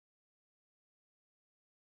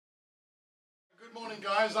Good morning,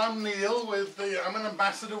 guys. I'm Neil. I'm an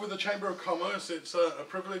ambassador with the Chamber of Commerce. It's a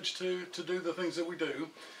privilege to do the things that we do.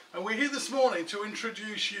 And we're here this morning to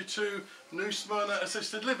introduce you to New Smyrna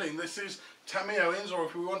Assisted Living. This is Tammy Owens, or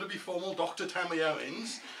if we want to be formal, Dr. Tammy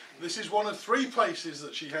Owens. This is one of 3 places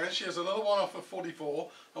that she has. She has another one off of 44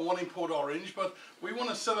 and one in Port Orange. But we want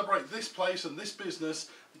to celebrate this place and this business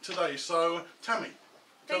today. So, Tammy,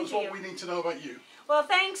 tell us what we need to know about you. Well,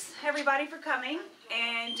 thanks everybody for coming.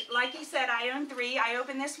 And like you said, I own 3. I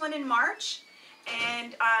opened this one in March,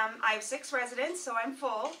 and I have 6 residents, so I'm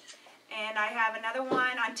full. And I have another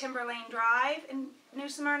one on Timber Lane Drive in New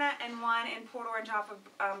Smyrna, and one in Port Orange off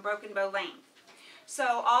of Broken Bow Lane.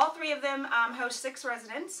 So all 3 of them host 6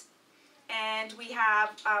 residents, and we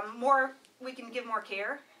have we can give more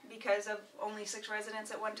care because of only 6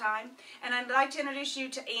 residents at one time. And I'd like to introduce you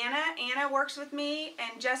to Anna. Anna works with me,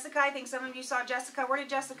 and Jessica. I think some of you saw Jessica. Where did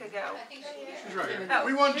Jessica go? I think she's right here. Oh,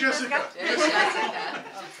 we want Jessica. Jessica.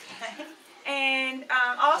 And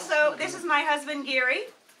also, this is my husband, Gary.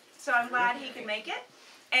 So I'm glad he could make it.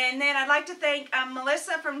 And then I'd like to thank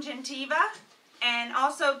Melissa from Gentiva, and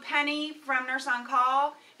also Penny from Nurse on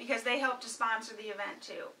Call, because they helped to sponsor the event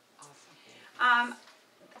too. Awesome.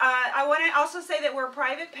 I want to also say that we're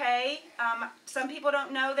private pay. Some people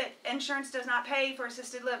don't know that insurance does not pay for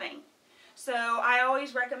assisted living. So I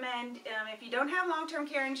always recommend, if you don't have long-term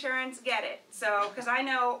care insurance, get it. So, because I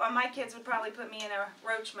know my kids would probably put me in a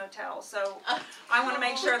roach motel. So I want to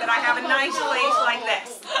make sure that I have a nice place like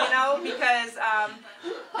this, because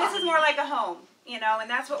this is more like a home, and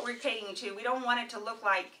that's what we're catering to. We don't want it to look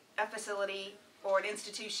like a facility or an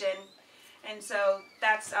institution. And so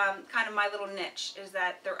that's kind of my little niche, is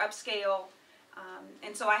that they're upscale.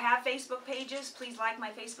 And so I have Facebook pages. Please like my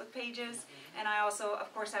Facebook pages. And I also,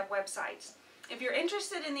 of course, have websites. If you're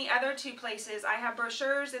interested in the other 2 places, I have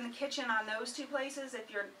brochures in the kitchen on those 2 places if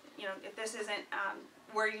you're, if this isn't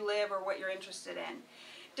where you live or what you're interested in.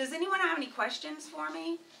 Does anyone have any questions for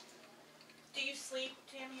me? Do you sleep,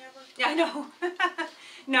 Tammy, ever? Yeah, I know.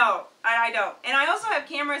 No, I don't. And I also have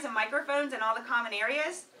cameras and microphones in all the common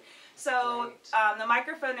areas. So the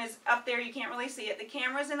microphone is up there, you can't really see it. The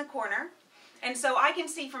camera's in the corner. And so I can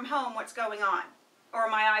see from home what's going on. Or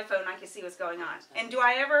my iPhone, I can see what's going on. And do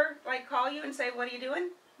I ever call you and say, what are you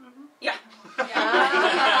doing? Mm-hmm. Yeah.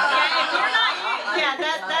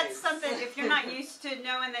 That's something, if you're not used to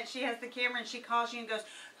knowing that she has the camera and she calls you and goes,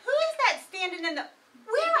 who's that standing in the...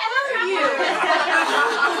 Where are you?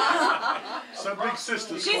 So big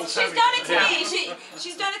sisters. She's done it to me.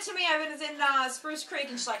 She's done it to me. I was in Spruce Creek,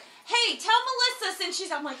 and she's like, "Hey, tell Melissa." And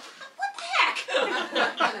I'm like, "What the heck?"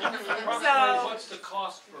 So, what's the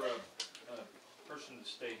cost for a person to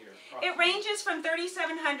stay here? It ranges from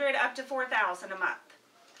 $3,700 up to $4,000 a month,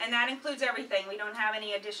 and that includes everything. We don't have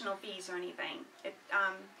any additional fees or anything. It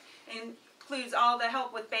includes all the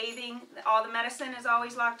help with bathing. All the medicine is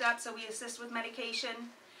always locked up, so we assist with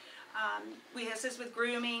medication. We assist with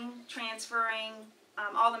grooming, transferring,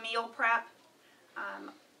 all the meal prep,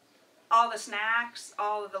 all the snacks,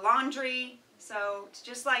 all of the laundry. So it's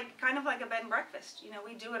just kind of like a bed and breakfast.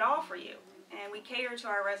 We do it all for you, and we cater to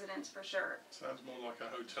our residents for sure. Sounds more like a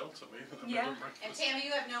hotel to me than a yeah. bed and breakfast. And Tammy,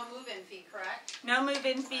 you have no move-in fee, correct? No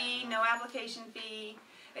move-in fee, no application fee.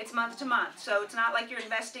 It's month to month, so it's not like you're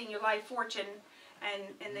investing your life fortune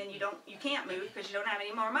and then you can't move because you don't have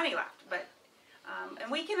any more money left. But and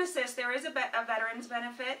we can assist. There is a veteran's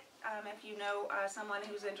benefit if you know someone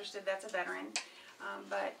who's interested that's a veteran.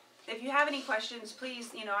 But if you have any questions,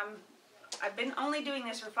 please, I've been only doing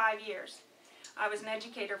this for 5 years. I was an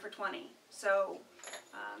educator for 20, so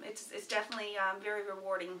it's definitely very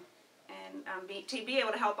rewarding, and to be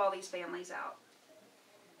able to help all these families out.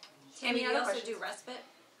 Tammy, you also do respite?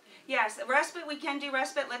 Yes, respite, we can do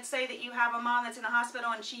respite. Let's say that you have a mom that's in the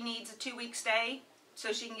hospital and she needs a 2-week stay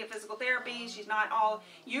so she can get physical therapy. She's not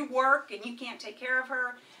you work and you can't take care of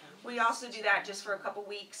her. We also do that just for a couple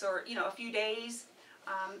weeks or, a few days.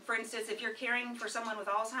 For instance, if you're caring for someone with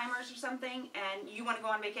Alzheimer's or something and you want to go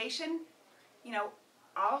on vacation,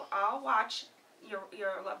 I'll watch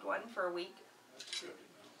your loved one for a week. That's good.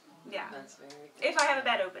 Yeah. That's very good. If I have a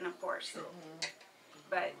bed open, of course. Sure.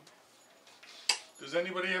 But... Does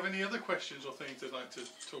anybody have any other questions or things they'd like to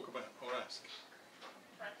talk about or ask?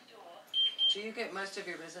 Do you get most of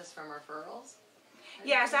your business from referrals?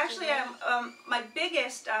 Yes, actually, my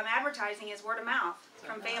biggest advertising is word of mouth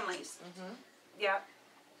from families. Mm-hmm. Yeah,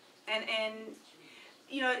 and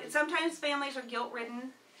sometimes families are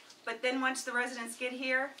guilt-ridden, but then once the residents get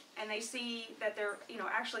here and they see that they're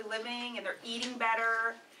actually living and they're eating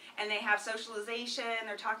better and they have socialization,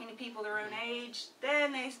 they're talking to people their own age,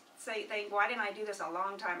 then they think, why didn't I do this a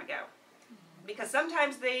long time ago? because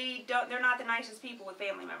sometimes they're not the nicest people with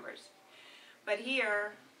family members. But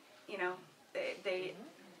here, you know,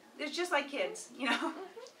 it's just like kids, you know.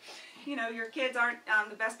 You know, your kids aren't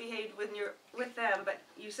the best behaved when you're with them, but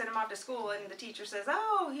you send them off to school and the teacher says,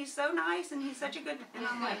 "Oh, he's so nice and he's such a good," and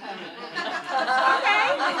I'm like,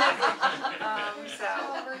 okay.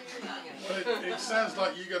 Well, it sounds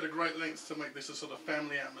like you go to great lengths to make this a sort of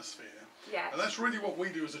family atmosphere. Yeah. And that's really what we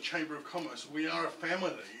do as a Chamber of Commerce. We are a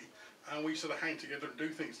family, and we sort of hang together and do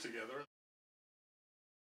things together.